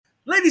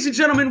Ladies and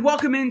gentlemen,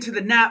 welcome into the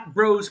Nap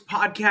Bros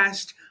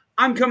podcast.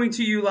 I'm coming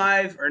to you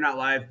live, or not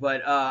live,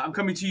 but I'm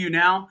coming to you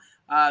now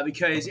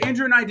because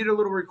Andrew and I did a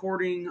little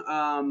recording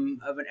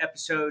of an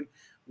episode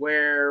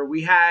where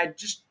we had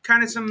just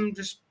kind of some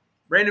just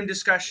random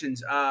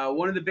discussions.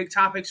 One of the big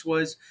topics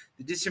was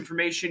the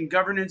Disinformation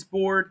Governance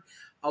Board,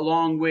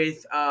 along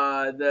with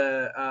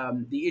the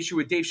issue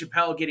with Dave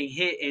Chappelle getting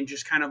hit and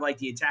just kind of like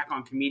the attack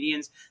on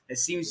comedians that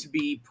seems to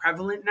be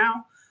prevalent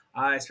now.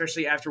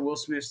 Especially after Will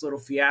Smith's little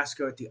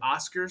fiasco at the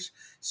Oscars.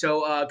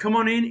 So come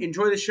on in,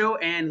 enjoy the show,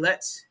 and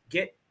let's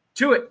get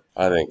to it.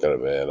 I didn't go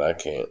to bed. I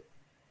can't.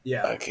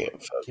 Yeah, I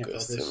can't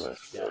focus too much.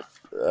 Yeah.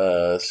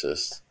 It's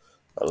just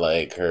my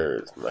leg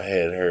hurts, my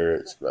head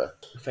hurts, my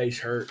face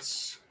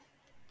hurts.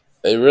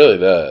 It really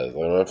does.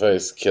 Like my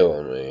face is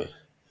killing me.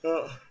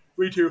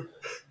 Me too.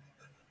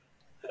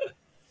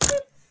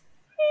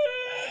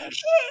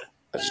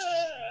 I just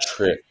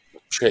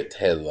tripped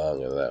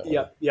headlong in that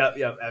one.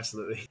 Yep,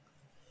 absolutely.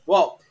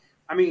 Well,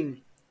 I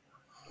mean,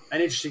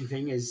 an interesting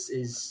thing is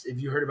if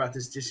you heard about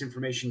this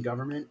Disinformation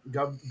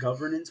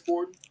Governance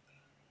Board?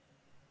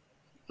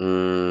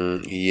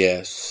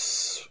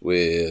 Yes.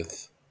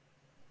 With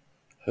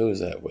who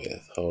is that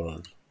with? Hold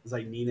on. It's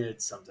like Nina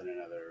something or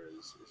another.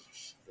 Is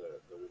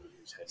the woman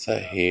who's heading. Is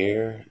that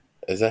here?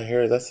 Is that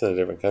here? That's in a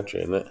different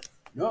country, isn't it?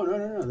 No.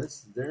 They're in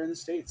the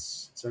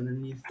States. It's under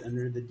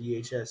the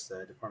DHS,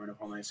 the Department of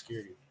Homeland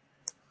Security.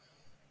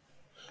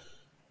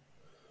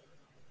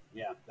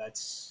 Yeah,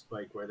 that's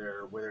like where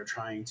they're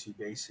trying to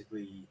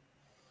basically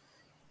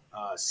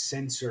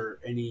censor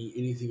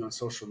anything on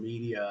social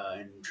media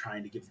and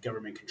trying to give the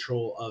government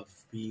control of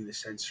being the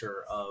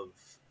censor of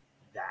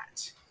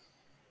that.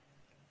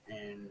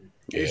 And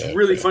it's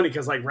really funny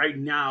because like right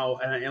now,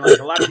 and like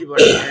a lot of people are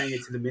comparing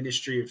it to the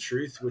Ministry of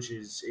Truth, which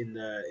is in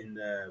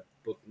the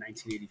book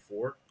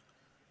 1984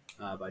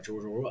 by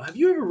George Orwell. Have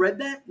you ever read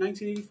that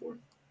 1984?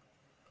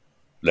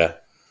 No.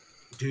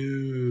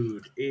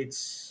 Dude,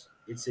 it's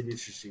an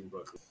interesting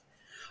book.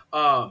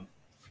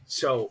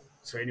 So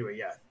anyway,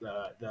 yeah,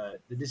 the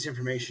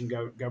Disinformation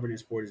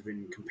Governance Board has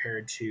been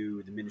compared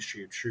to the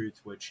Ministry of Truth,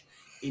 which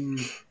in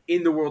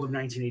the world of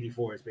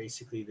 1984 is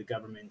basically the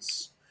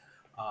government's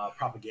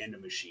propaganda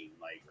machine.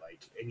 Like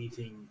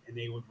anything, and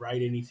they would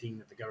write anything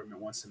that the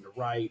government wants them to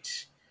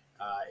write.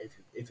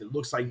 If it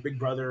looks like Big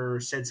Brother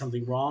said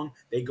something wrong,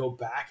 they go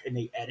back and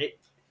they edit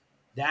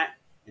that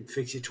and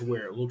fix it to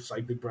where it looks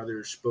like Big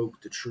Brother spoke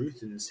the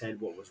truth and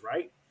said what was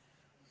right.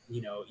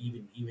 You know,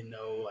 even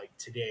though like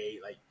today,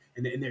 like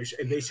and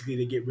basically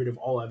they get rid of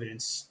all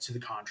evidence to the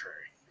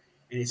contrary.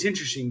 And it's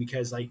interesting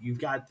because like you've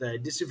got the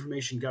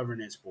Disinformation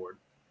Governance Board,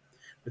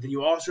 but then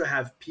you also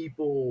have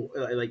people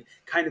like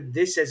kind of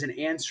this as an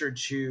answer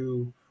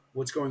to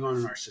what's going on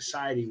in our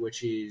society,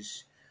 which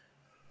is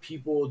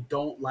people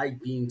don't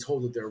like being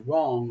told that they're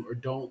wrong or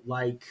don't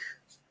like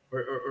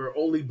or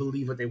only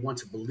believe what they want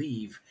to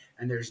believe,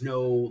 and there's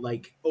no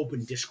like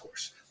open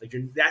discourse. Like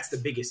that's the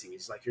biggest thing.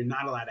 Is like you're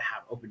not allowed to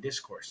have open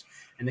discourse,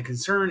 and the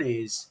concern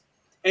is,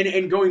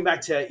 and going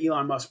back to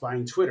Elon Musk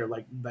buying Twitter,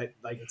 like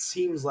it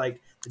seems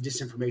like the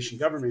Disinformation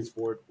Governance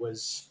Board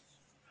was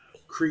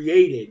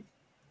created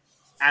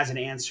as an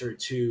answer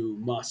to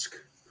Musk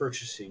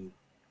purchasing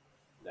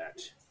that.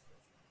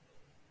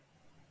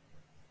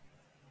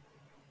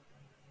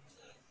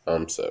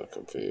 I'm so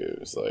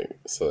confused. Like,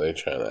 so they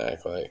trying to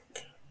act like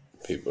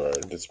people are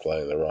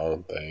displaying the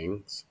wrong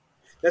things.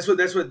 That's what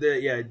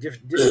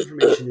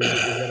disinformation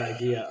is that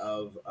idea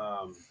of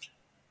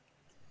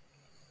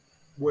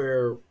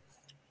where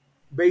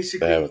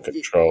basically they have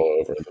control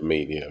over the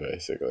media,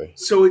 basically.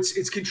 So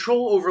it's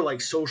control over like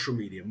social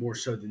media more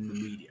so than the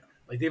media.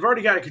 Like they've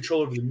already got a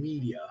control over the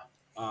media.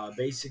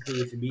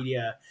 Basically, if the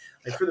media,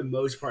 like for the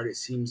most part, it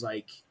seems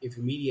like if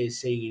the media is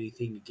saying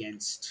anything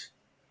against,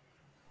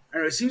 I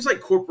don't know, it seems like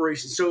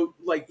corporations. So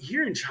like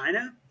here in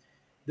China,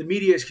 the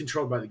media is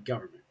controlled by the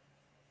government.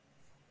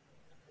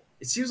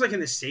 It seems like in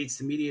the States,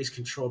 the media is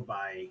controlled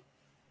by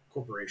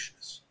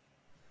corporations.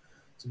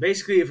 So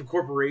basically, if a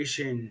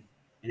corporation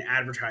and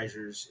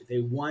advertisers, if they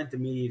want the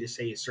media to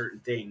say a certain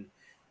thing,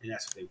 then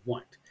that's what they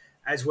want.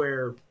 As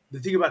where the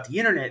thing about the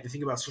internet, the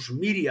thing about social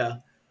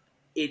media,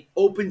 it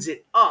opens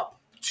it up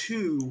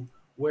to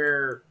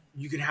where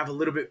you can have a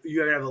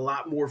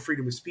lot more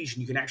freedom of speech,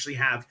 and you can actually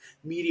have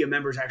media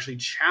members actually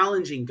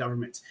challenging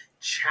governments,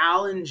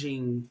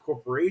 challenging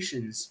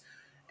corporations,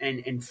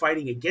 and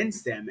fighting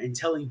against them, and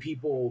telling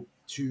people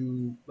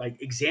to like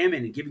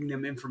examine and giving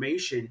them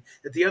information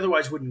that they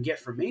otherwise wouldn't get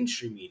from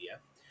mainstream media.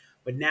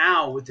 But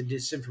now with the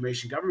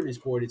Disinformation Governance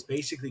Board, it's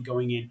basically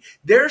going in.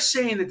 They're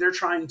saying that they're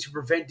trying to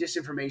prevent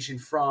disinformation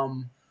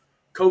from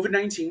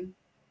COVID-19,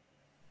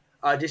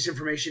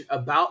 disinformation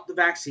about the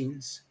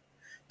vaccines,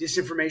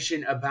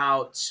 disinformation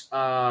about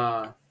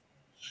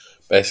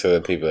basically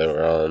the people that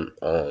were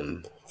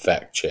on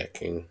fact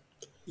checking.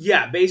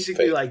 Yeah,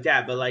 basically like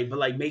that, but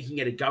like making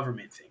it a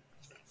government thing.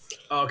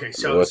 Okay,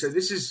 so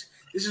this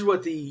is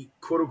what the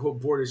quote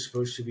unquote board is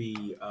supposed to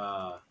be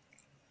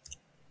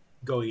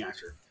going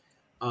after.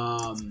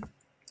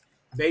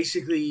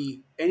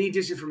 Basically, any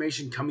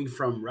disinformation coming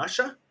from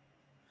Russia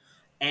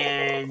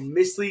and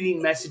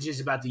misleading messages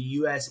about the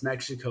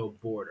U.S.-Mexico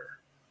border.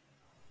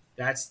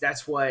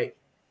 That's what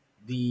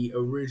the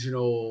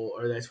original,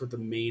 or that's what the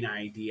main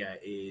idea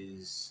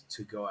is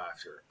to go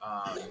after.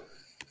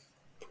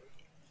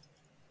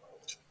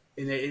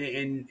 In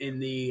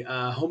the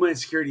Homeland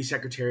Security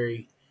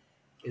Secretary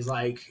is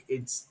like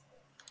it's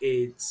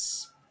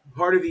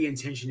part of the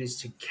intention is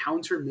to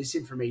counter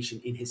misinformation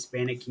in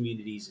Hispanic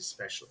communities,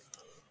 especially.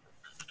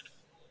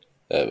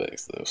 That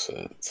makes no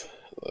sense.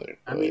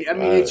 I mean,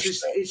 it's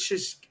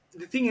just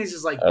the thing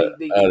is like I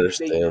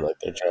understand like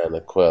they're trying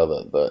to quell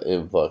the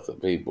influx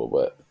of people,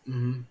 but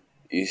mm-hmm.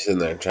 you sitting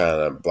there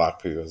trying to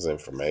block people's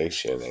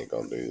information ain't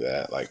gonna do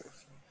that. Like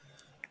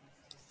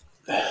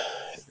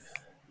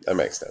that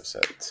makes no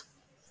sense.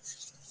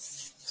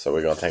 So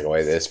we're gonna take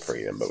away this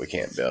freedom, but we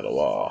can't build a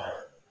wall.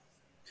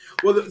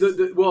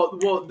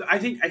 Well, I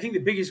think the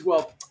biggest.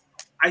 Well,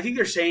 I think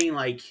they're saying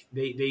like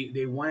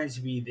they want it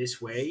to be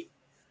this way,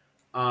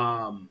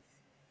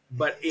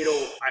 but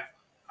it'll.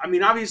 I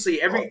mean,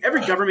 obviously,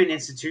 every government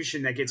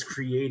institution that gets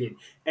created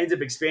ends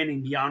up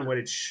expanding beyond what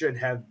it should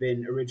have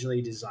been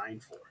originally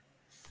designed for.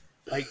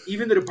 Like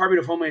even the Department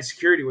of Homeland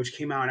Security, which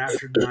came out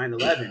after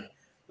 9/11,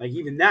 like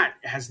even that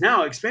has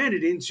now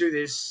expanded into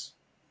this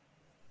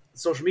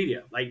social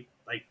media, like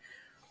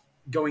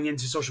going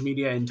into social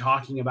media and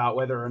talking about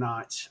whether or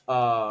not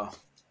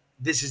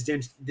this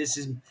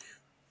is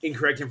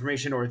incorrect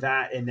information or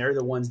that, and they're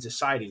the ones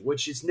deciding,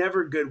 which is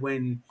never good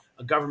when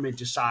a government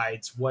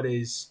decides what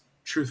is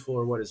truthful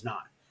or what is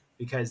not,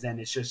 because then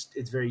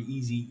it's very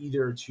easy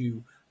either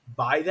to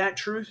buy that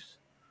truth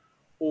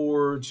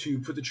or to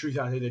put the truth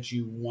out there that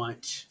you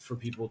want for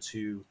people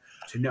to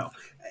know.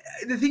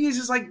 The thing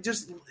is like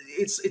just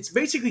it's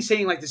basically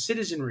saying like the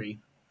citizenry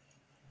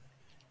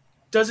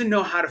doesn't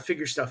know how to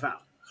figure stuff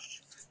out.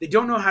 They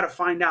don't know how to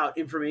find out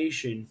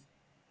information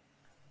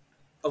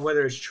of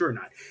whether it's true or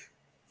not.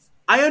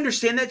 I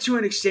understand that to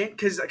an extent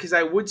because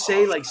I would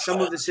say like some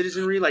of the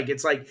citizenry, like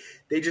it's like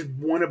they just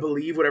want to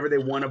believe whatever they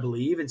want to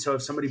believe, and so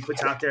if somebody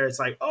puts out there, it's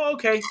like, oh,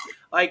 okay,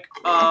 like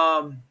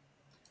the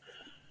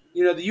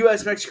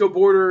U.S.-Mexico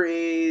border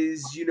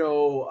is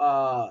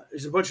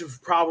there's a bunch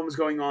of problems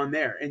going on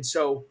there, and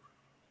so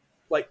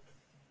like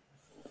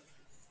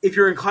if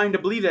you're inclined to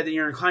believe that, then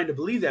you're inclined to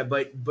believe that.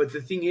 But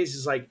the thing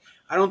is like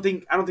I don't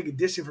think a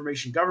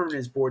disinformation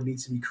governance board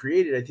needs to be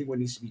created. I think what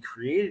needs to be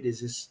created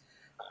is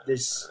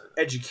this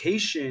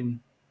education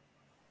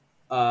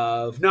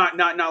of not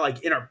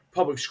like in our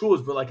public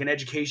schools, but like an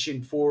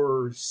education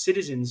for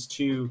citizens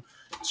to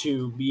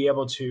be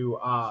able to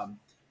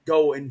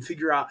go and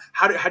figure out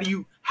how do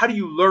you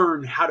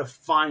learn how to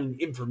find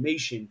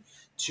information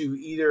to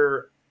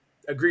either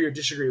agree or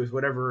disagree with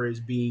whatever is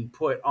being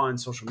put on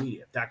social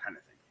media, that kind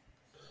of thing.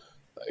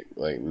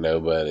 Like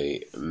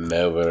nobody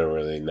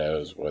really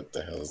knows what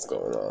the hell is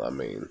going on. I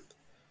mean,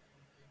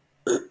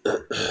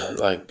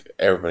 like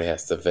everybody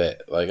has to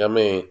vet. Like I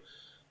mean,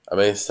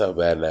 it's so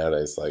bad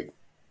nowadays. Like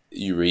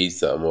you read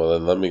something, well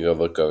then let me go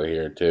look over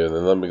here too, and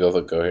then let me go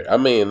look over here. I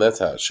mean, that's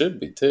how it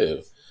should be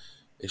too.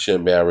 It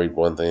shouldn't be I read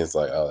one thing, it's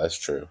like, oh, that's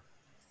true.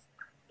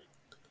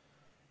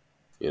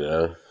 You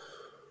know.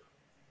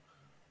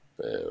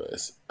 But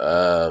anyways,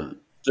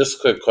 just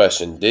a quick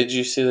question: did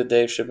you see the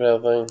Dave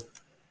Chappelle thing?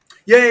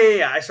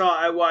 Yeah. I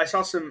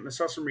saw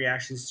some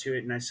reactions to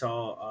it, and I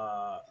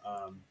saw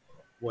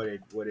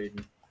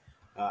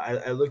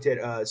I looked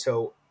at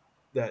so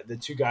the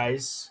two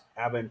guys,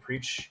 Abba and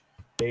Preach,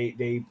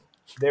 they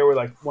were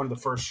like one of the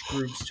first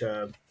groups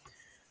to,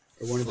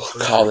 or one of the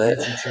first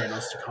YouTube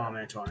channels to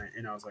comment on it,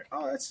 and I was like,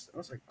 oh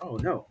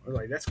no, I was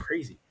like, that's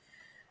crazy.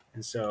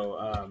 And so,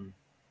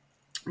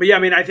 but yeah, I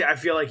mean, I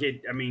feel like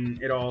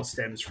it all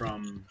stems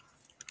from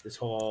this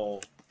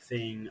whole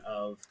thing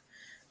of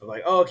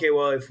like, oh, okay,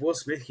 well, if Will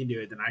Smith can do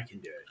it, then I can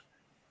do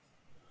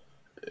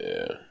it.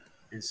 Yeah.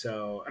 And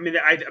so, I mean,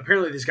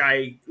 apparently this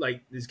guy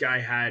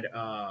had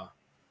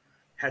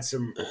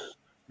some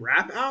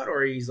rap out,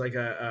 or he's like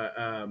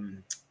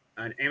an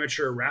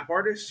amateur rap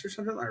artist or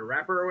something, like a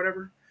rapper or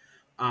whatever.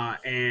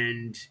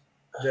 And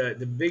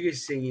the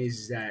biggest thing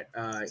is that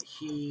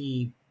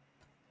he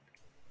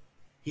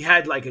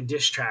had like a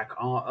diss track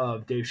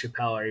of Dave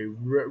Chappelle, or he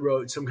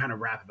wrote some kind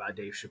of rap about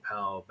Dave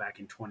Chappelle back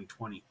in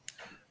 2020.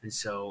 And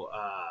so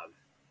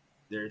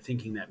they're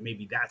thinking that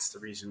maybe that's the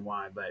reason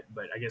why, but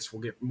I guess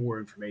we'll get more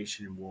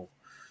information and we'll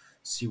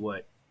see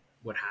what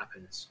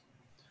happens.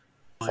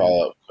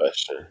 Follow-up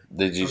question: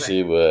 did you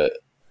see what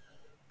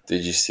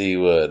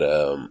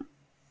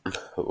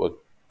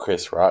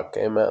Chris Rock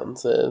came out and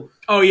said?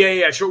 Oh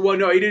yeah, sure. Well,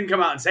 no, he didn't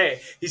come out and say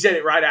it. He said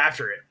it right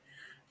after it,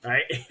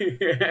 right?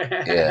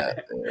 Yeah.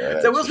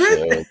 Is that Will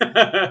Smith?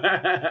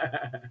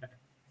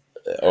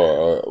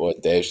 Or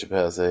what Dave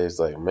Chappelle said, he's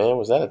like, man,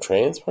 was that a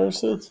trans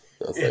person?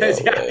 I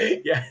was like, oh,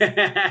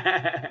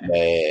 yeah.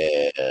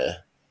 Man.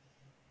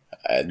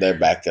 And they're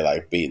back to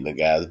like beating the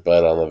guy's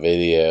butt on the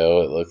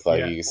video. It looks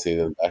like you can see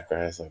them in the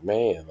background. It's like,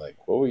 man,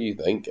 like, what were you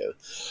thinking?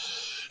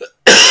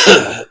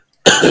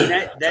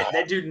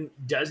 that dude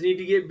does need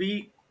to get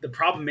beat. The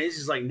problem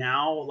is like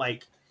now,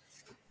 like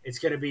it's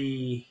gonna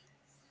be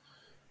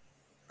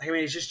I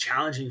mean, it's just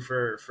challenging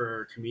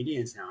for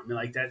comedians now. I mean,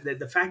 like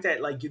the fact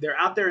that like they're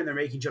out there and they're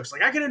making jokes.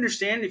 Like I can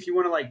understand if you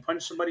want to like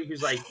punch somebody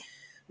who's like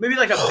maybe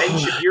like a Ben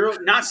Shapiro.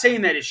 Not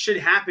saying that it should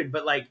happen,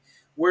 but like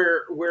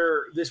where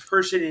this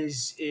person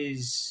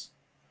is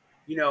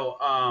where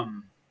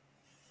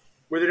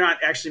they're not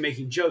actually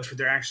making jokes, but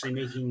they're actually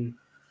making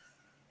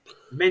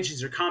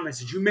mentions or comments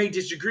that you may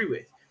disagree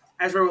with.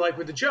 As we're like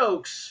with the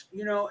jokes,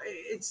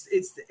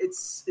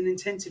 it's an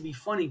intent to be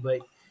funny,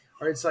 but.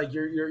 Or it's like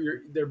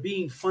they're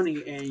being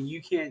funny and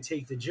you can't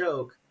take the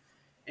joke,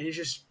 and it's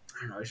just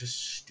I don't know, it's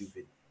just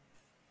stupid.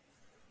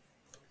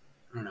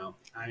 I don't know.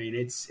 I mean,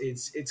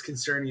 it's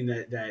concerning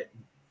that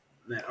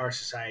our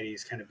society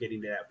is kind of getting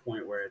to that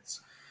point where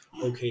it's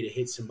okay to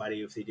hit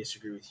somebody if they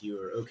disagree with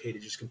you, or okay to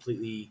just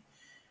completely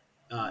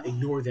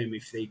ignore them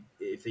if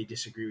they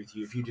disagree with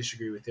you. If you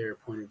disagree with their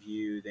point of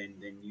view, then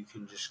you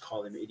can just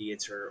call them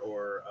idiots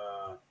or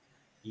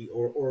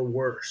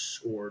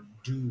worse, or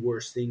do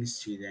worse things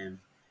to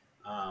them.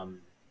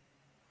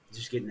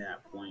 Just getting to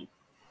that point,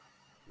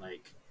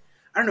 like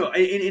I don't know,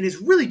 and it's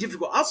really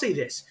difficult. I'll say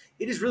this: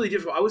 it is really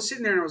difficult. I was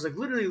sitting there and I was like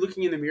literally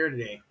looking in the mirror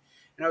today,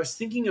 and I was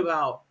thinking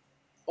about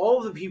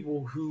all the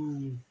people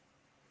who,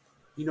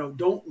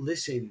 don't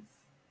listen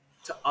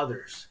to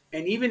others,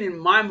 and even in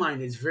my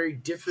mind, it's very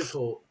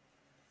difficult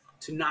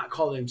to not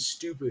call them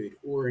stupid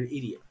or an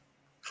idiot.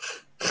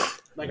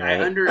 Like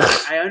right.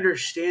 I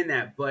understand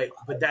that, but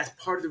that's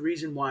part of the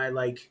reason why,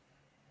 like.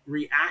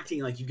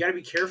 Reacting, like you got to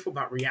be careful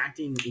about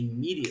reacting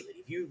immediately.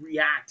 If you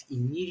react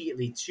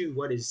immediately to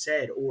what is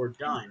said or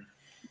done,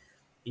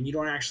 and you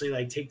don't actually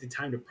like take the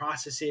time to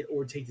process it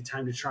or take the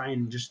time to try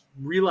and just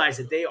realize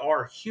that they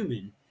are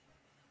human,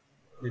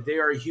 that they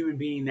are a human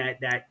being that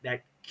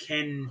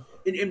can,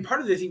 and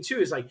part of the thing too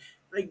is like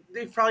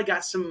they've probably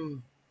got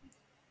some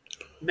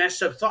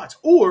messed up thoughts,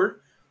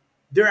 or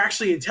they're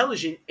actually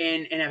intelligent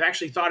and have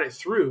actually thought it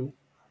through.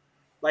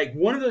 Like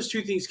one of those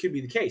two things could be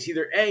the case.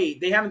 Either A,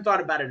 they haven't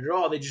thought about it at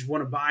all. They just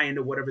want to buy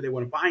into whatever they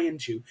want to buy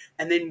into.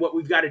 And then what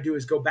we've got to do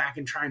is go back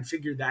and try and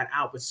figure that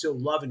out, but still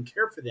love and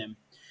care for them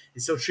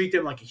and still treat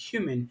them like a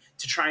human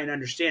to try and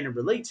understand and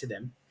relate to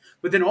them.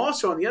 But then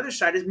also on the other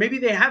side is maybe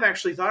they have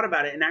actually thought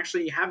about it and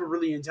actually have a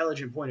really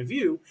intelligent point of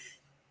view.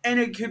 And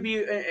it could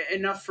be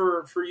enough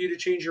for you to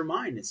change your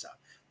mind and stuff.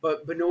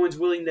 But no one's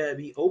willing to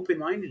be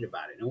open-minded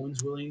about it. No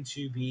one's willing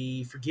to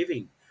be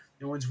forgiving.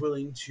 No one's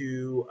willing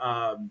to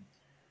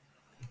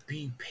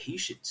be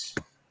patient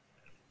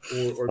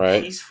or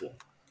right. Peaceful.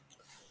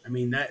 I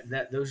mean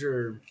that those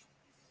are.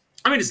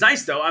 I mean, it's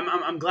nice though.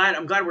 I'm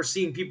glad we're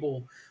seeing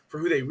people for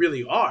who they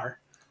really are.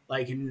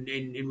 Like, and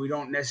we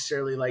don't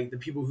necessarily like the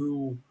people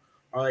who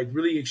are like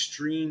really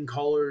extreme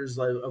callers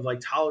of like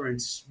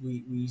tolerance.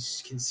 We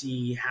can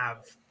see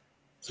have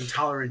some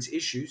tolerance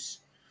issues.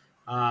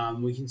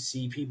 We can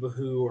see people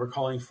who are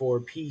calling for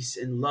peace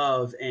and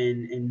love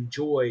and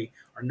joy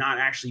are not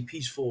actually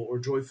peaceful or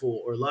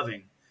joyful or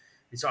loving.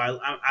 And so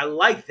I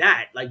like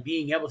that, like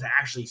being able to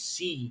actually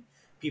see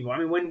people. I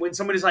mean, when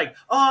somebody's like,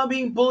 oh, I'm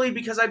being bullied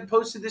because I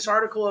posted this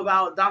article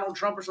about Donald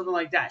Trump or something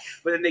like that,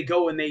 but then they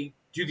go and they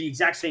do the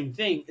exact same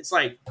thing. It's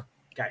like,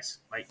 guys,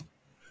 like,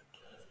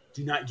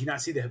 do you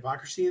not see the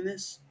hypocrisy in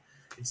this?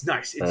 It's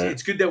nice.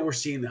 It's good that we're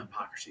seeing the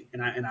hypocrisy.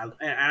 And I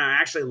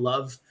actually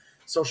love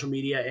social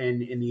media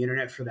and the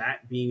internet for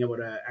that, being able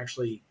to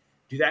actually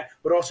do that.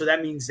 But also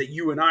that means that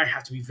you and I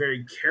have to be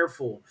very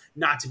careful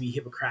not to be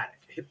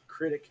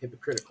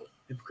hypocritical.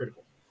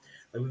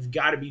 Like we've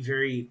got to be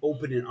very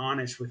open and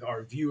honest with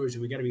our viewers,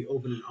 and we got to be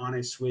open and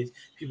honest with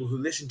people who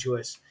listen to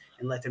us,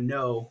 and let them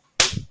know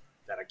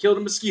that I killed a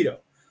mosquito.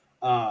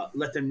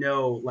 Let them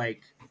know,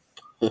 like,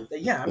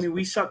 that, yeah, I mean,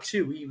 we suck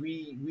too.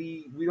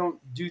 We don't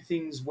do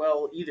things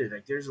well either.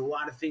 Like, there's a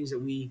lot of things that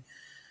we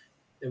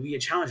get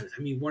challenged with.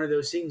 I mean, one of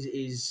those things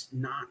is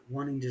not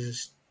wanting to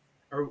just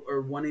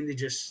or wanting to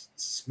just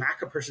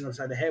smack a person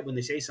upside the head when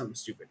they say something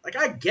stupid. Like,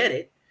 I get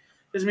it.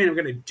 Doesn't mean I'm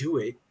going to do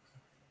it.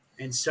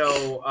 And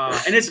so,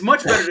 and it's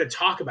much better to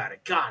talk about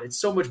it. God, it's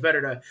so much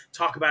better to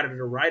talk about it or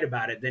to write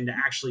about it than to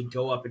actually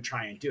go up and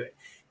try and do it.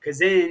 Because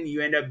then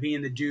you end up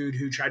being the dude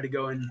who tried to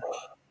go and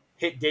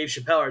hit Dave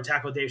Chappelle or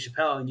tackle Dave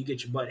Chappelle, and you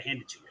get your butt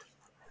handed to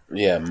you.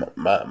 Yeah,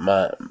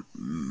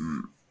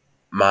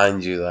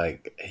 mind you,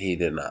 like, he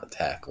did not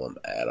tackle him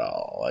at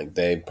all. Like,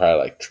 they probably,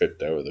 like,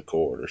 tripped over the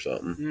cord or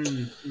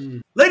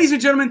something. Ladies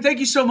and gentlemen, thank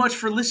you so much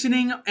for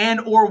listening and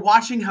or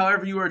watching,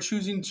 however you are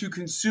choosing to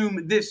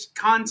consume this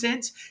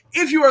content.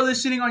 If you are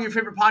listening on your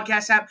favorite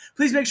podcast app,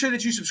 please make sure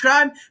that you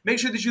subscribe. Make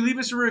sure that you leave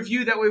us a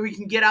review. That way we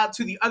can get out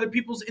to the other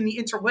peoples in the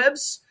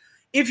interwebs.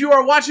 If you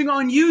are watching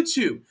on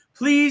YouTube,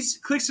 please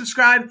click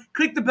subscribe,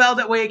 click the bell.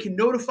 That way it can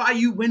notify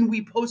you when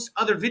we post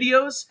other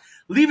videos.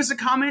 Leave us a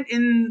comment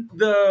in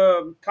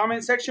the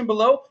comment section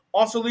below.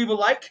 Also leave a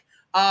like.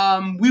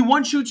 We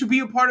want you to be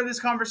a part of this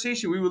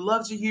conversation. We would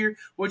love to hear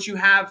what you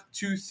have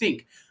to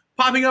think.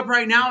 Popping up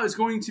right now is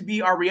going to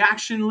be our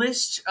reaction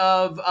list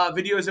of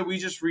videos that we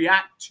just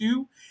react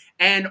to.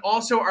 And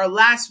also our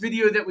last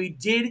video that we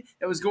did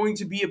that was going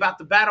to be about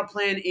the battle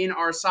plan in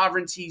our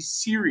Sovereignty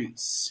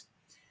series.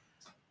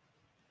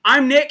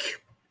 I'm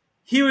Nick.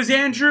 He was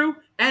Andrew,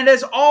 and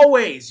as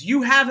always,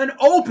 you have an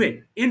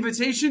open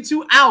invitation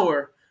to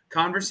our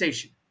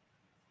conversation.